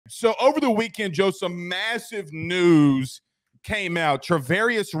So over the weekend, Joe, some massive news came out.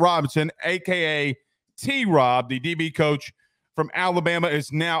 Travaris Robinson, a.k.a. T-Rob, the DB coach from Alabama,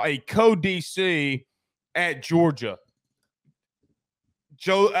 is now a co-DC at Georgia.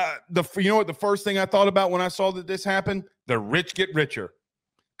 Joe, you know what the first thing I thought about when I saw that this happened? The rich get richer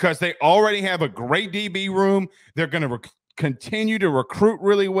because they already have a great DB room. They're going to continue to recruit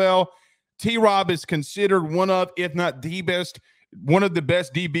really well. T-Rob is considered one of, if not the best, one of the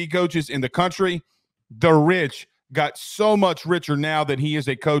best DB coaches in the country. The rich got so much richer now that he is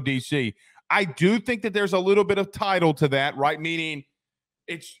a co-DC. I do think that there's a little bit of title to that, right? Meaning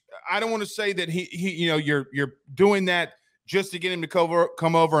I don't want to say that you're doing that just to get him to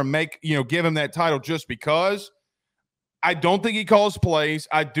come over and give him that title just because. I don't think he calls plays.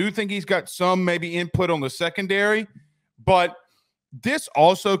 I do think he's got some maybe input on the secondary, but this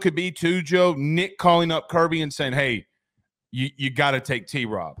also could be too, Joe, Nick calling up Kirby and saying, hey, you got to take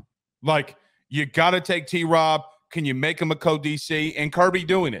T-Rob. Like, you got to take T-Rob. Can you make him a co-DC? And Kirby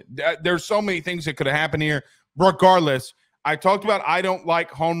doing it. There's so many things that could have happened here. Regardless, I talked about I don't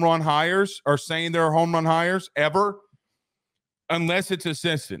like home run hires or saying they're home run hires ever unless it's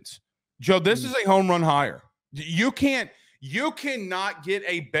assistants. Joe, this is a home run hire. You cannot get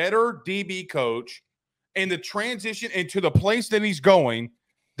a better DB coach in the transition into the place that he's going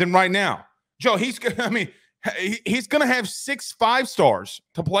than right now. Joe, he's going to have 6 5-stars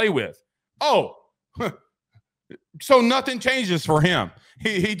to play with. Oh, so nothing changes for him.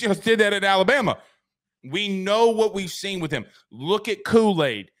 He just did that at Alabama. We know what we've seen with him. Look at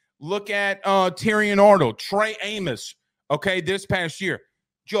Kool-Aid. Look at Tyrion Arnold, Trey Amos, okay, this past year.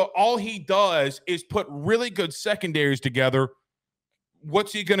 Joe, all he does is put really good secondaries together.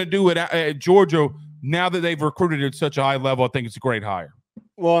 What's he going to do at Georgia now that they've recruited at such a high level? I think it's a great hire.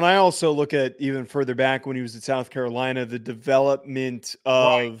 Well, and I also look at even further back when he was at South Carolina, the development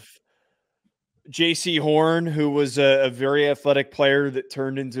of J.C. Horn, who was a very athletic player that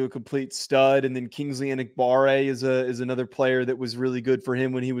turned into a complete stud, and then Kingsley Enikbare is another player that was really good for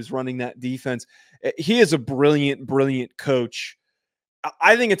him when he was running that defense. He is a brilliant, brilliant coach.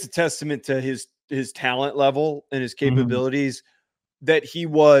 I think it's a testament to his talent level and his capabilities that he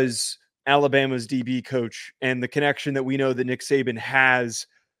was Alabama's DB coach, and the connection that we know that Nick Saban has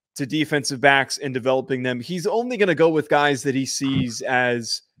to defensive backs and developing them. He's only going to go with guys that he sees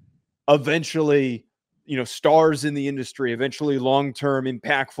as eventually, stars in the industry, eventually long-term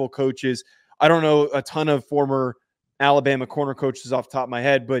impactful coaches. I don't know a ton of former Alabama corner coaches off the top of my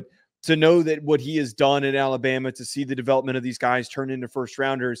head, but to know that what he has done in Alabama, to see the development of these guys turn into first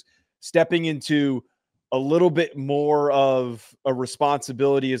rounders, stepping into a little bit more of a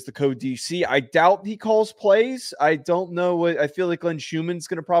responsibility as the co-DC. I doubt he calls plays. I don't know. I feel like Glenn Schumann's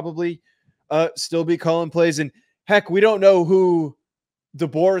going to probably still be calling plays. And heck, we don't know who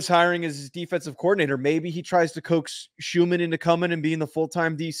DeBoer is hiring as his defensive coordinator. Maybe he tries to coax Schumann into coming and being the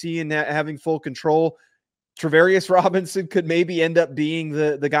full-time DC and having full control. Travaris Robinson could maybe end up being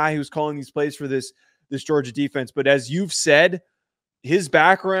the guy who's calling these plays for this Georgia defense. But as you've said, his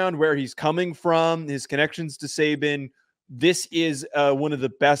background, where he's coming from, his connections to Saban, this is one of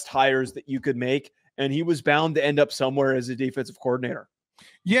the best hires that you could make. And he was bound to end up somewhere as a defensive coordinator.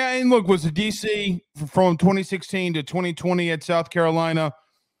 Yeah, and look, was a DC from 2016 to 2020 at South Carolina,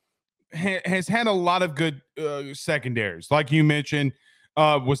 has had a lot of good secondaries. Like you mentioned,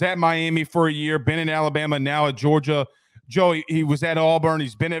 was at Miami for a year, been in Alabama, now at Georgia. Joe, he was at Auburn.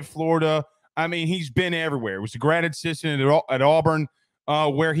 He's been at Florida. I mean, he's been everywhere. He was a grad assistant at Auburn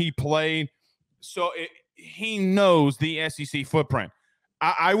where he played. So he knows the SEC footprint.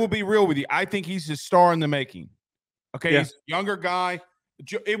 I will be real with you. I think he's a star in the making. Okay, He's a younger guy.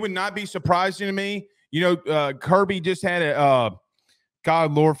 It would not be surprising to me. Kirby just had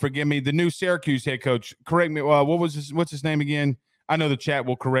God, Lord, forgive me, the new Syracuse head coach. Correct me. What's his name again? I know the chat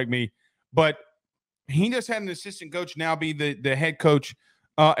will correct me, but he just had an assistant coach now be the head coach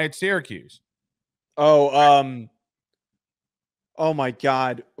at Syracuse. Oh my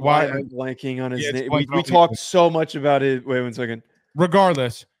God. Why am I blanking on his name? We talked so much about it. Wait 1 second.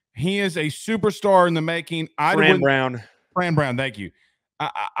 Regardless, he is a superstar in the making. Fran Brown, thank you.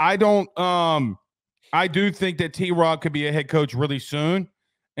 I do think that T-Rod could be a head coach really soon.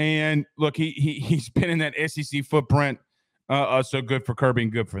 And look, he's been in that SEC footprint. So good for Kirby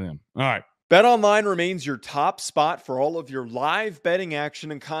and good for them. All right. BetOnline remains your top spot for all of your live betting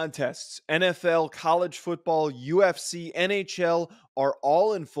action and contests. NFL, college football, UFC, NHL are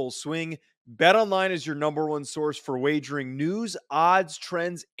all in full swing. BetOnline is your #1 source for wagering news, odds,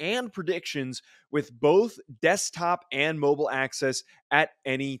 trends, and predictions with both desktop and mobile access at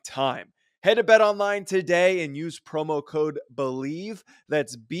any time. Head to BetOnline today and use promo code BELIEVE.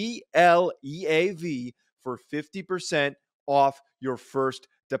 That's BLEAV for 50% off your first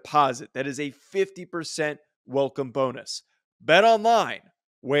deposit. That is a 50% welcome bonus. BetOnline,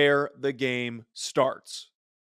 where the game starts.